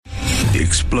The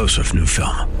explosive new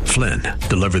film, Flynn,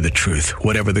 deliver the truth,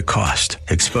 whatever the cost,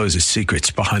 exposes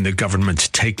secrets behind the government's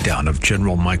takedown of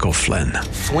General Michael Flynn.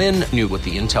 Flynn knew what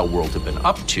the intel world had been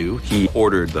up to. He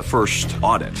ordered the first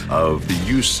audit of the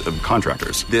use of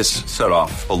contractors. This set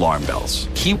off alarm bells.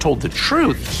 He told the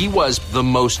truth. He was the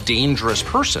most dangerous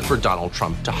person for Donald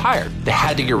Trump to hire. They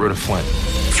had to get rid of Flynn.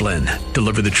 Flynn,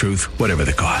 deliver the truth, whatever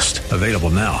the cost. Available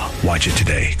now. Watch it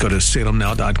today. Go to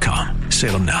salemnow.com.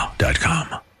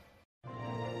 salemnow.com.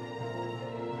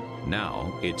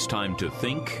 Now it's time to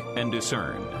think and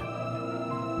discern.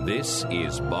 This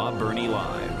is Bob Burney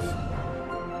Live.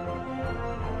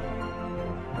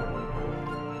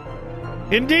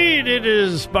 Indeed, it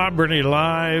is Bob Burney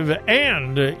Live,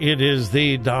 and it is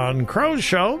the Don Crow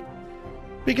Show,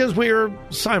 because we are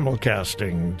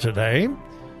simulcasting today.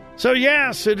 So,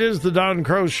 yes, it is the Don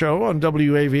Crow Show on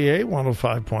WAVA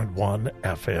 105.1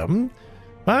 FM.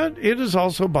 But it is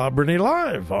also Bob Burney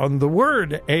Live on The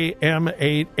Word, AM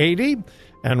 880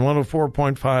 and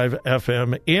 104.5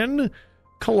 FM in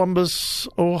Columbus,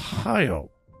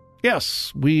 Ohio.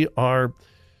 Yes, we are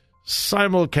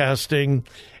simulcasting,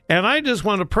 and I just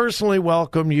want to personally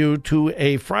welcome you to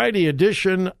a Friday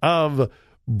edition of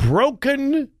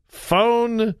Broken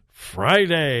Phone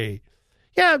Friday.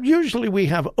 Yeah, usually we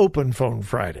have Open Phone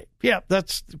Friday. Yeah,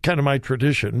 that's kind of my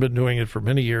tradition. Been doing it for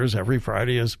many years. Every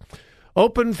Friday is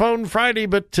Open Phone Friday,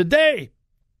 but today,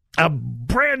 a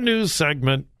brand new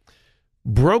segment,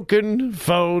 Broken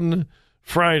Phone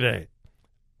Friday.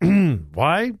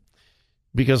 Why?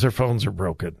 Because our phones are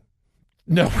broken.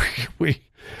 No, we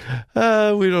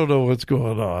don't know what's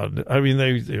going on. I mean,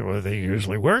 they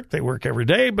usually work. They work every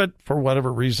day, but for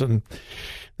whatever reason,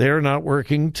 they are not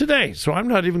working today. So I'm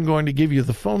not even going to give you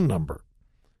the phone number.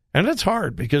 And it's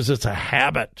hard because it's a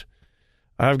habit.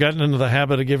 I've gotten into the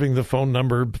habit of giving the phone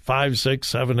number 5, 6,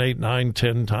 7, 8, 9,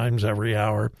 10 times every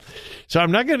hour. So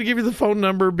I'm not going to give you the phone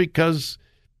number because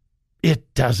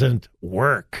it doesn't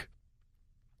work.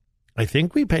 I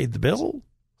think we paid the bill.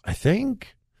 I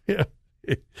think. Yeah.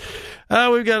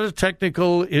 We've got a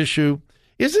technical issue.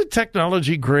 Isn't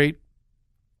technology great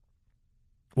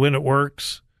when it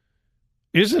works?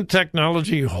 Isn't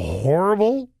technology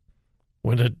horrible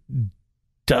when it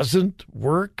doesn't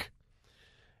work?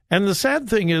 And the sad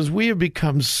thing is we have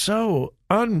become so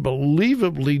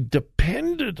unbelievably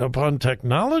dependent upon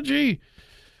technology.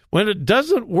 When it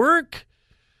doesn't work,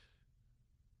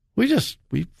 we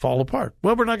fall apart.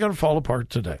 Well, we're not going to fall apart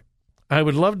today. I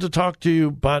would love to talk to you,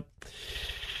 but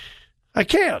I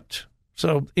can't.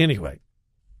 So anyway,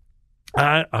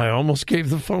 I almost gave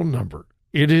the phone number.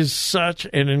 It is such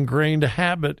an ingrained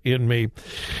habit in me.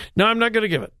 No, I'm not going to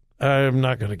give it. I'm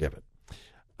not going to give it.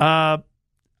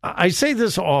 I say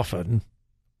this often,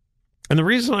 and the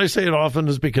reason I say it often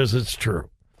is because it's true.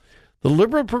 The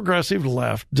liberal progressive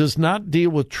left does not deal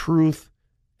with truth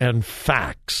and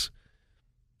facts.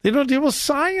 They don't deal with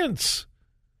science.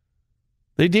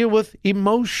 They deal with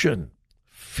emotion,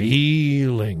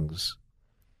 feelings.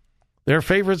 Their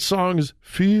favorite song is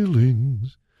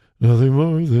Feelings, Nothing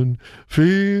More Than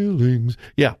Feelings.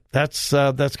 Yeah, that's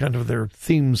kind of their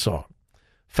theme song.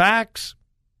 Facts,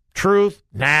 truth,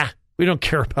 nah. We don't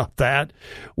care about that.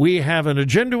 We have an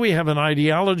agenda. We have an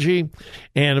ideology.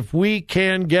 And if we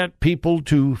can get people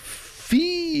to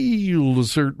feel a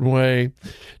certain way,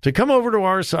 to come over to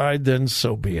our side, then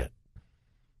so be it.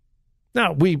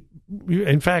 Now,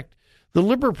 in fact, the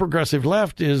liberal progressive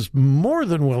left is more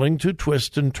than willing to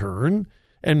twist and turn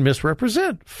and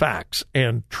misrepresent facts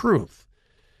and truth,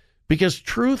 because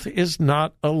truth is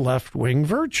not a left-wing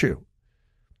virtue.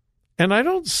 And I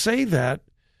don't say that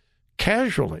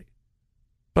casually,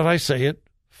 but I say it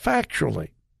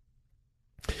factually.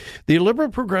 The liberal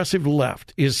progressive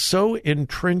left is so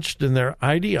entrenched in their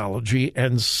ideology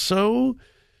and so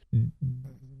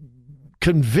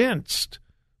convinced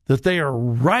that they are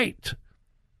right,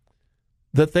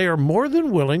 that they are more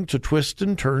than willing to twist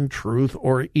and turn truth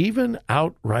or even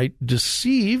outright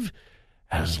deceive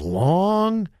as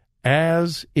long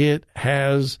as it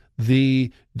has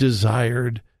the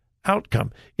desired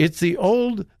outcome. It's the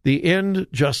end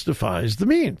justifies the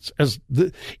means.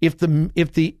 If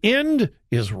the end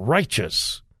is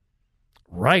righteous,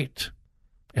 right,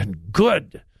 and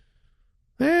good,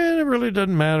 then it really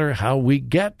doesn't matter how we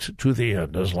get to the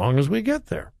end, as long as we get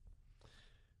there.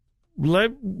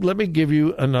 Let me give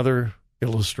you another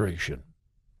illustration.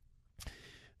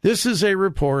 This is a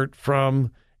report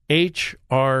from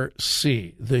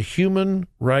HRC, the Human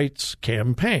Rights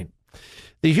Campaign.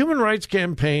 The Human Rights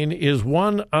Campaign is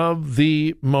one of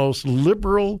the most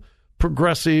liberal,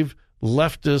 progressive,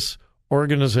 leftist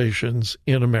organizations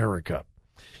in America.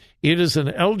 It is an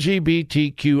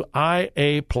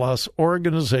LGBTQIA plus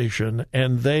organization,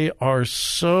 and they are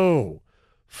so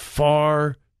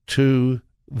far to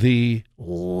the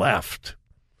left.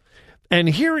 And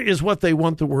here is what they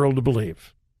want the world to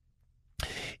believe.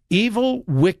 Evil,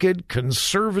 wicked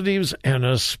conservatives, and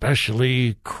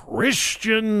especially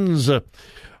Christians,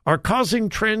 are causing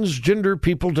transgender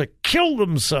people to kill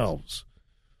themselves,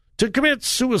 to commit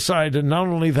suicide, and not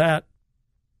only that,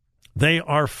 they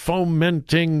are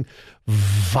fomenting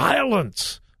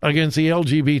violence against the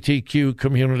LGBTQ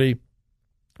community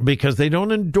because they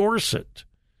don't endorse it,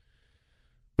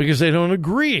 because they don't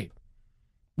agree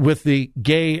with the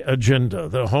gay agenda,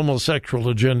 the homosexual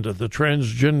agenda, the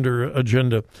transgender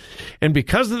agenda. And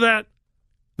because of that,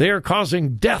 they are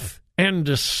causing death and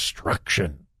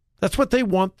destruction. That's what they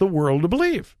want the world to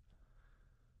believe.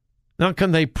 Now,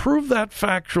 can they prove that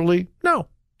factually? No,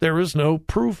 there is no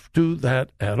proof to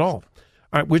that at all.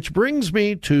 All right, which brings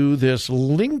me to this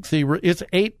lengthy, it's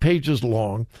 8 pages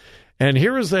long, and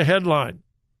here is the headline: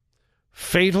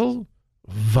 Fatal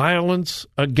Violence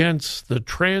Against the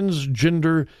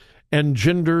Transgender and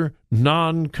Gender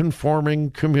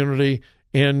Non-Conforming Community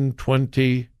in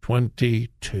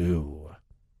 2022.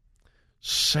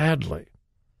 Sadly,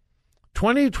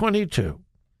 2022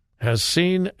 has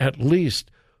seen at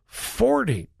least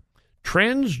 40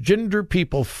 transgender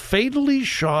people fatally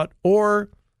shot or,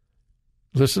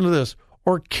 listen to this,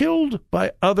 or killed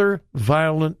by other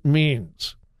violent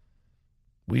means.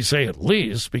 We say at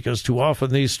least because too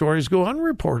often these stories go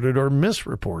unreported or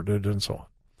misreported and so on.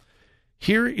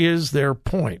 Here is their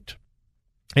point.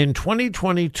 In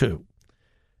 2022,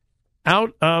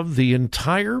 out of the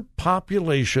entire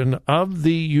population of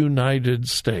the United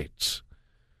States,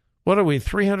 what are we,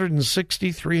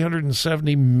 360,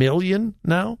 370 million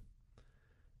now?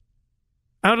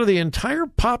 Out of the entire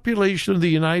population of the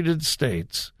United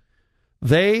States,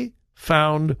 they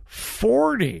found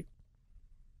 40.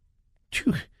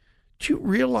 Do you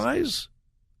realize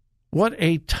what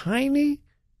a teeny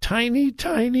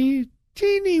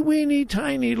weeny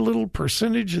tiny little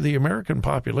percentage of the American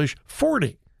population?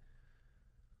 40.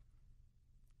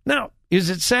 Now, is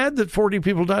it sad that 40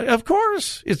 people die? Of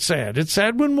course it's sad. It's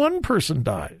sad when one person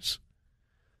dies.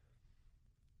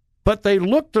 But they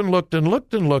looked and looked and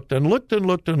looked and looked and looked and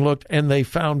looked and looked, and they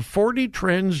found 40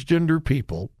 transgender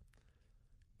people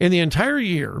in the entire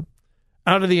year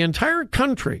out of the entire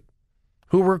country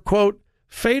who were, quote,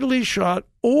 fatally shot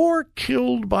or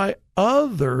killed by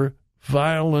other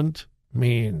violent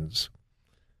means.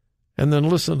 And then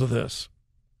listen to this.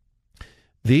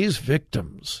 These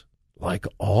victims, like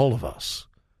all of us,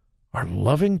 are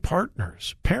loving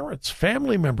partners, parents,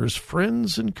 family members,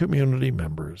 friends, and community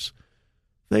members.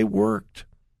 They worked,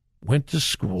 went to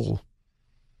school,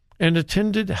 and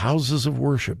attended houses of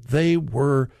worship. They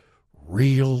were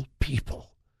real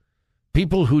people,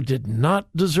 people who did not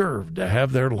deserve to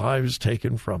have their lives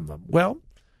taken from them. Well,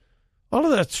 all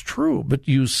of that's true, but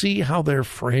you see how they're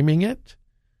framing it?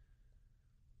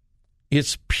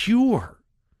 It's pure,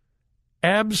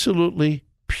 absolutely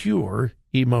pure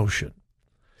emotion.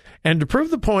 And to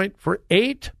prove the point, for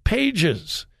 8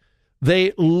 pages,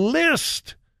 they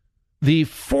list the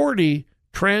 40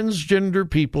 transgender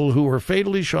people who were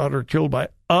fatally shot or killed by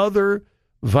other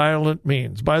violent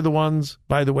means. By the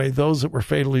way, those that were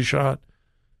fatally shot,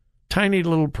 tiny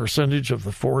little percentage of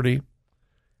the 40.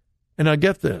 And I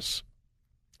get this,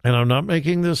 and I'm not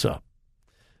making this up.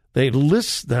 They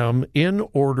list them in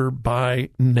order by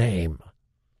name.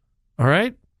 All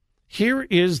right? Here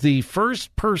is the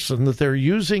first person that they're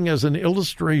using as an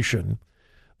illustration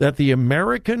that the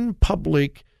American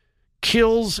public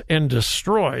kills and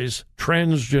destroys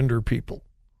transgender people.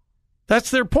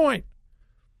 That's their point.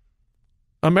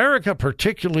 America,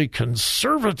 particularly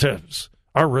conservatives,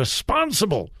 are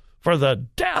responsible for the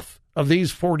death of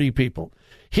these 40 people.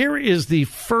 Here is the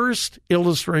first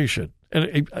illustration,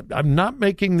 and I'm not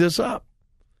making this up.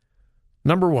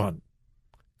 Number 1,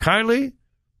 Kylie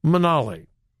Manali,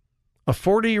 a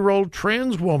 40-year-old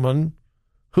trans woman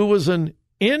who was an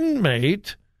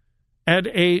inmate at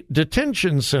a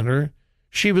detention center.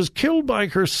 She was killed by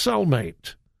her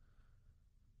cellmate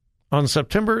on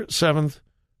September 7th,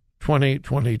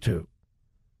 2022.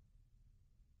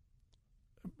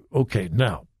 Okay,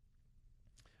 now,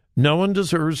 no one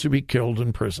deserves to be killed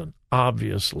in prison,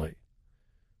 obviously.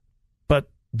 But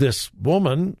this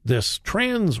woman, this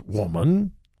trans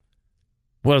woman,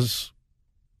 was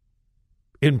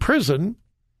in prison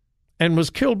and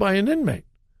was killed by an inmate.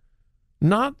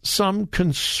 Not some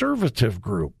conservative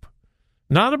group,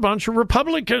 not a bunch of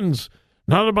Republicans,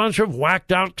 not a bunch of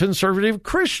whacked-out conservative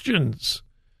Christians,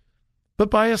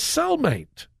 but by a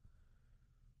cellmate.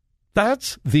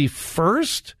 That's the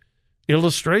first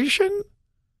illustration?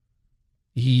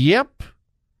 Yep.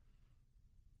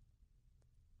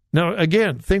 Now,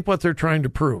 again, think what they're trying to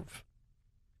prove.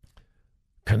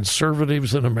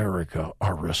 Conservatives in America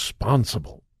are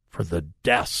responsible for the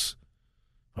deaths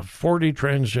of 40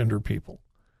 transgender people.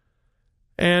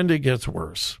 And it gets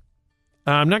worse.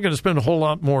 I'm not going to spend a whole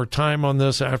lot more time on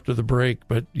this after the break,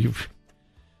 but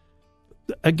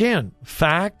again,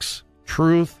 facts,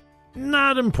 truth,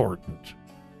 not important.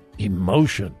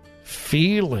 Emotion,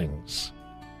 feelings.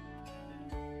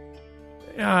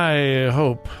 I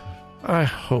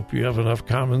hope you have enough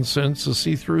common sense to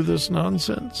see through this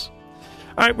nonsense.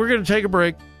 All right, we're going to take a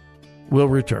break. We'll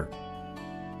return.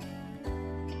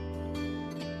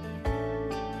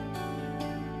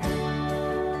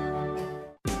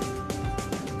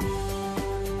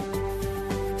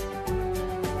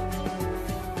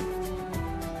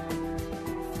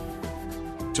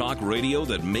 Talk radio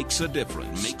that makes a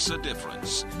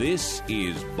difference. This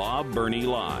is Bob Burney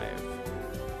Live.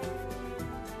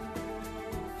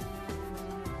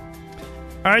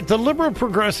 All right, the liberal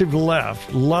progressive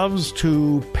left loves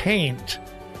to paint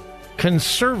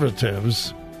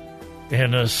conservatives,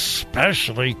 and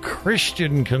especially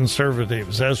Christian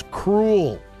conservatives, as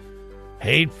cruel,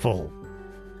 hateful,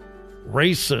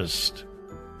 racist,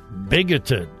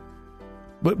 bigoted.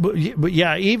 But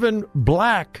yeah, even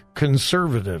black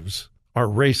conservatives are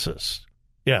racist.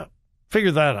 Yeah,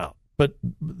 figure that out. But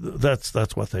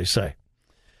that's what they say.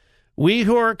 We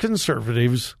who are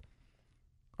conservatives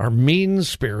are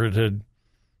mean-spirited.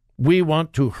 We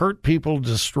want to hurt people,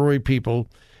 destroy people,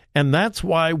 and that's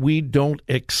why we don't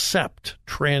accept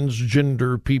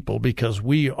transgender people, because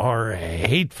we are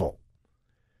hateful.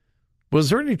 Was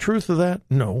there any truth to that?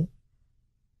 No.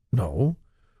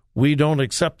 We don't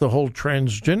accept the whole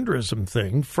transgenderism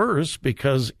thing, first,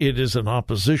 because it is in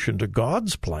opposition to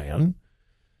God's plan.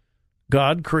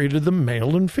 God created them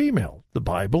male and female. The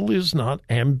Bible is not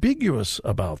ambiguous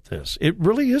about this. It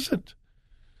really isn't.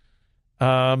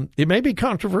 It may be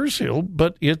controversial,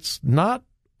 but it's not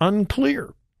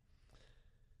unclear.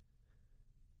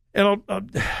 And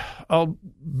I'll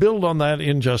build on that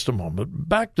in just a moment.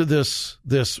 Back to this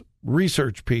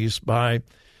research piece by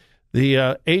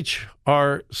the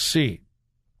HRC,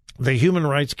 the Human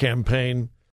Rights Campaign,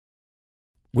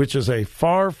 which is a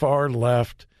far, far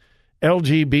left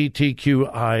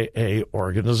LGBTQIA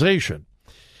organization.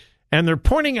 And they're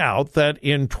pointing out that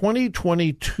in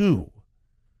 2022,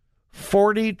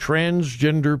 40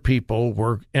 transgender people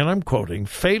were, and I'm quoting,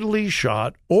 fatally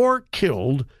shot or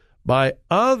killed by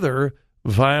other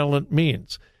violent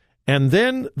means. And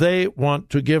then they want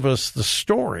to give us the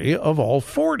story of all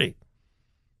 40.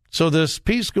 So this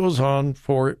piece goes on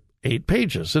for 8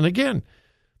 pages. And again,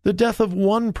 the death of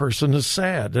one person is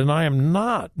sad, and I am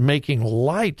not making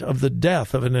light of the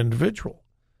death of an individual.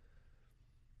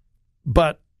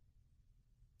 But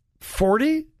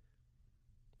 40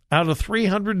 out of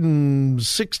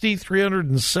 360,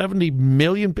 370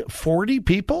 million, 40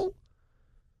 people?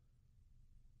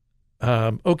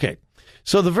 Okay.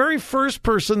 So the very first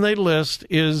person they list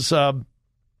is Kylie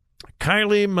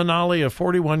Manali, a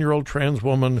 41-year-old trans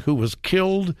woman who was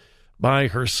killed by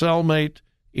her cellmate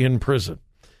in prison.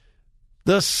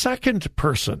 The second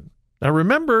person, now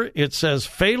remember, it says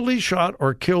fatally shot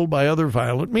or killed by other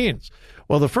violent means.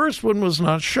 Well, the first one was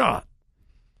not shot.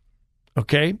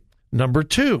 Okay, number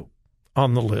 2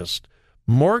 on the list,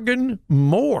 Morgan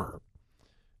Moore,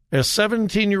 a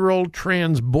 17-year-old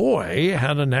trans boy,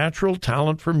 had a natural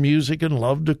talent for music and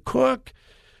loved to cook.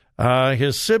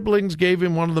 His siblings gave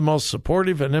him one of the most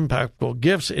supportive and impactful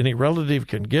gifts any relative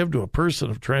can give to a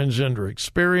person of transgender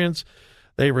experience.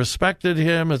 They respected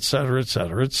him, etc.,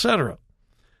 etc., etc.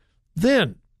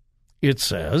 Then it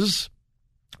says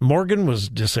Morgan was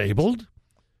disabled,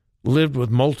 lived with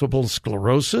multiple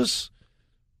sclerosis,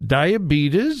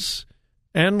 diabetes,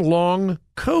 and long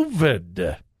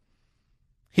COVID.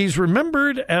 He's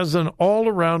remembered as an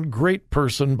all-around great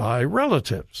person by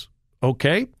relatives.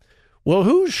 Okay? Well,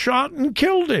 who shot and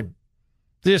killed him?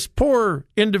 This poor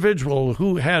individual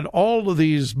who had all of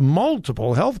these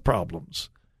multiple health problems.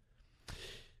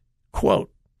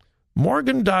 Quote,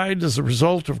 Morgan died as a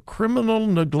result of criminal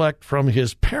neglect from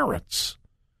his parents,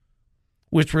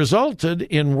 which resulted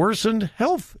in worsened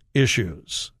health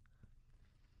issues.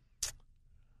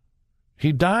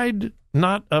 He died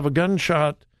not of a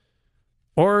gunshot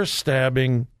or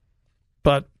stabbing,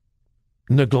 but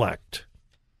neglect.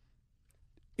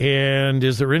 And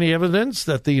is there any evidence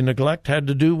that the neglect had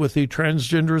to do with the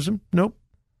transgenderism? Nope.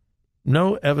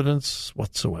 No evidence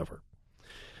whatsoever.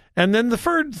 And then the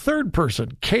third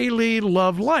person, Kaylee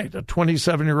Love Light, a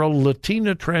 27-year-old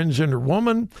Latina transgender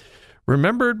woman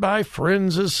remembered by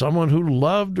friends as someone who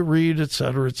loved to read,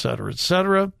 etc., etc.,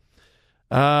 etc.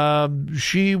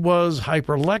 She was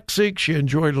hyperlexic. She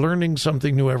enjoyed learning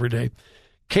something new every day.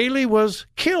 Kaylee was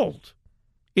killed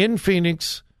in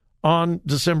Phoenix on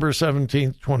December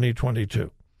 17th, 2022.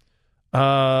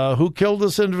 Who killed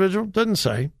this individual? Doesn't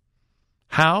say.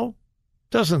 How?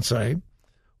 Doesn't say.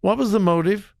 What was the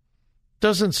motive?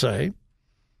 Doesn't say. Did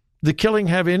the killing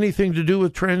have anything to do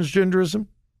with transgenderism?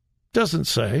 Doesn't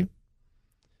say.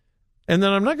 And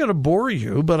then I'm not going to bore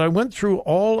you, but I went through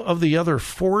all of the other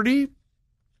 40,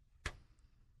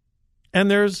 and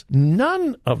there's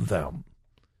none of them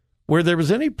where there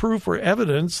was any proof or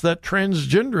evidence that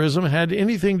transgenderism had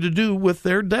anything to do with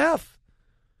their death.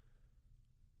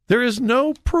 There is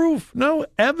no proof, no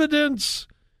evidence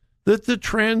that the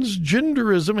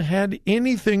transgenderism had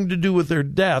anything to do with their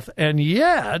death, and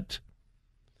yet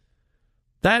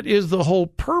that is the whole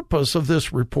purpose of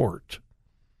this report.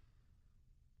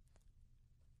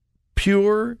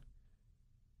 Pure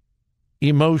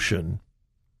emotion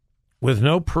with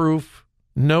no proof,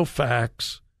 no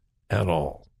facts at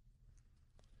all.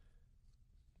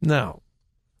 Now,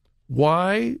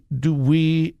 why do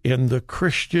we in the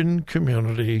Christian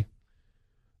community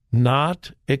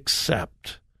not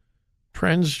accept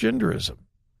transgenderism?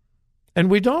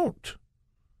 And we don't.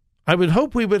 I would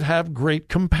hope we would have great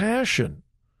compassion.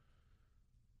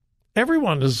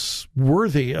 Everyone is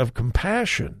worthy of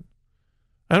compassion.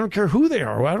 I don't care who they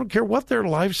are. I don't care what their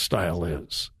lifestyle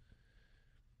is.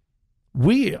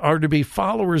 We are to be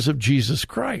followers of Jesus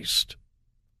Christ.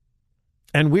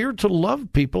 And we are to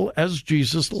love people as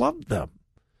Jesus loved them.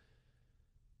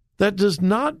 That does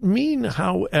not mean,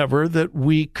 however, that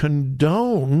we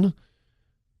condone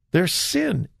their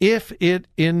sin, if it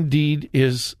indeed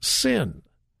is sin.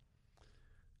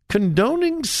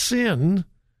 Condoning sin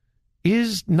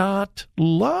is not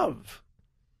love,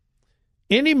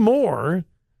 any more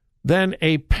than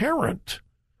a parent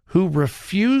who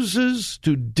refuses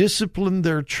to discipline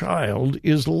their child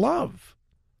is love.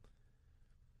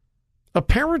 A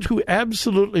parent who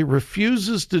absolutely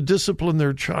refuses to discipline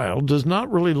their child does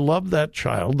not really love that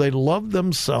child. They love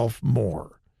themselves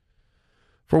more.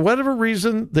 For whatever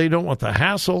reason, they don't want the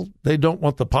hassle. They don't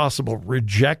want the possible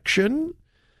rejection.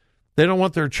 They don't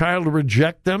want their child to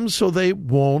reject them, so they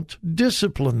won't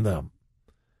discipline them.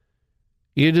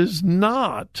 It is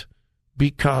not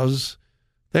because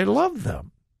they love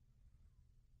them.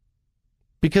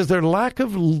 Because their lack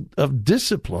of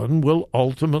discipline will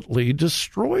ultimately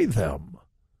destroy them.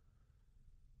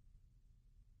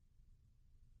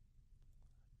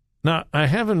 Now, I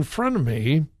have in front of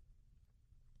me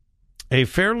a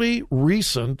fairly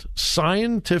recent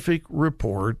scientific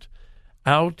report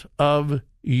out of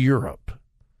Europe.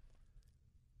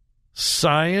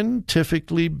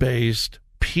 Scientifically based,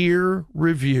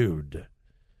 peer-reviewed.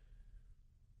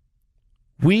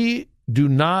 We do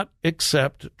not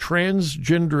accept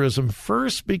transgenderism,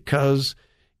 first because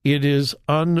it is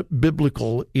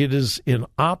unbiblical. It is in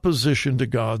opposition to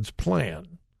God's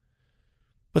plan.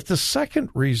 But the second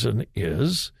reason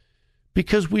is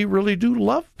because we really do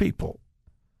love people.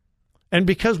 And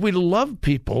because we love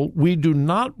people, we do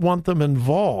not want them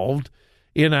involved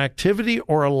in activity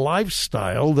or a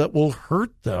lifestyle that will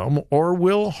hurt them or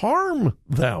will harm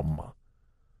them.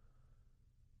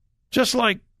 Just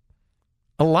like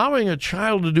allowing a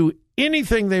child to do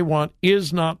anything they want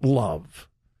is not love.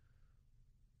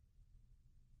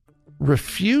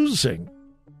 Refusing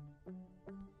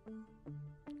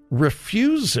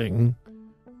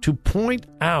to point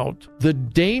out the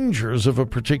dangers of a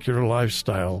particular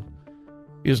lifestyle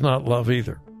is not love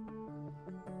either.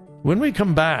 When we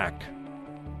come back,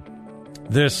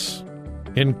 this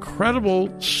incredible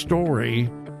story,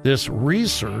 this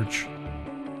research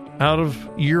out of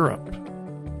Europe.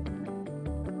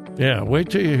 Yeah, wait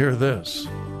till you hear this.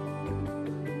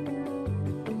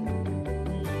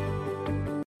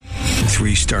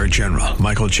 Three-star General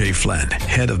Michael J. Flynn,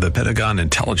 head of the Pentagon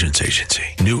Intelligence Agency,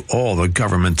 knew all the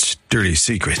government's dirty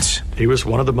secrets. He was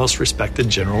one of the most respected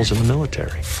generals in the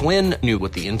military. Flynn knew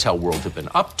what the intel world had been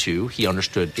up to. He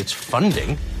understood its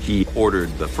funding. He ordered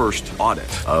the first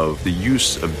audit of the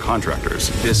use of contractors.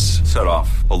 This set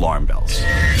off alarm bells.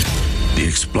 The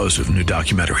explosive new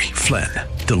documentary, Flynn,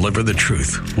 Deliver the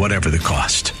Truth, Whatever the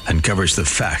Cost, uncovers the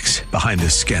facts behind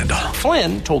this scandal.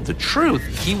 Flynn told the truth.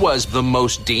 He was the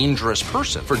most dangerous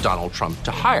person for Donald Trump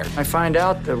to hire. I find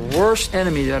out the worst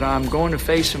enemy that I'm going to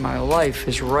face in my life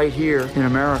is right here in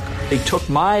America. They took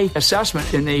my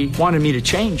assessment and they wanted me to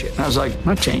change it. And I was like, I'm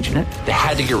not changing it. They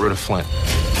had to get rid of Flynn.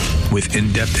 With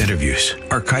in-depth interviews,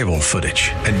 archival footage,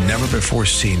 and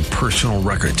never-before-seen personal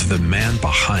records of the man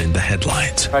behind the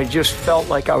headlines. I just felt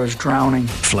like I was drowning.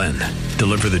 Flynn,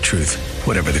 deliver the truth,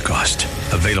 whatever the cost.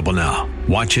 Available now.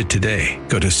 Watch it today.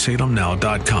 Go to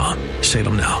salemnow.com.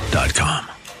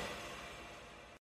 salemnow.com.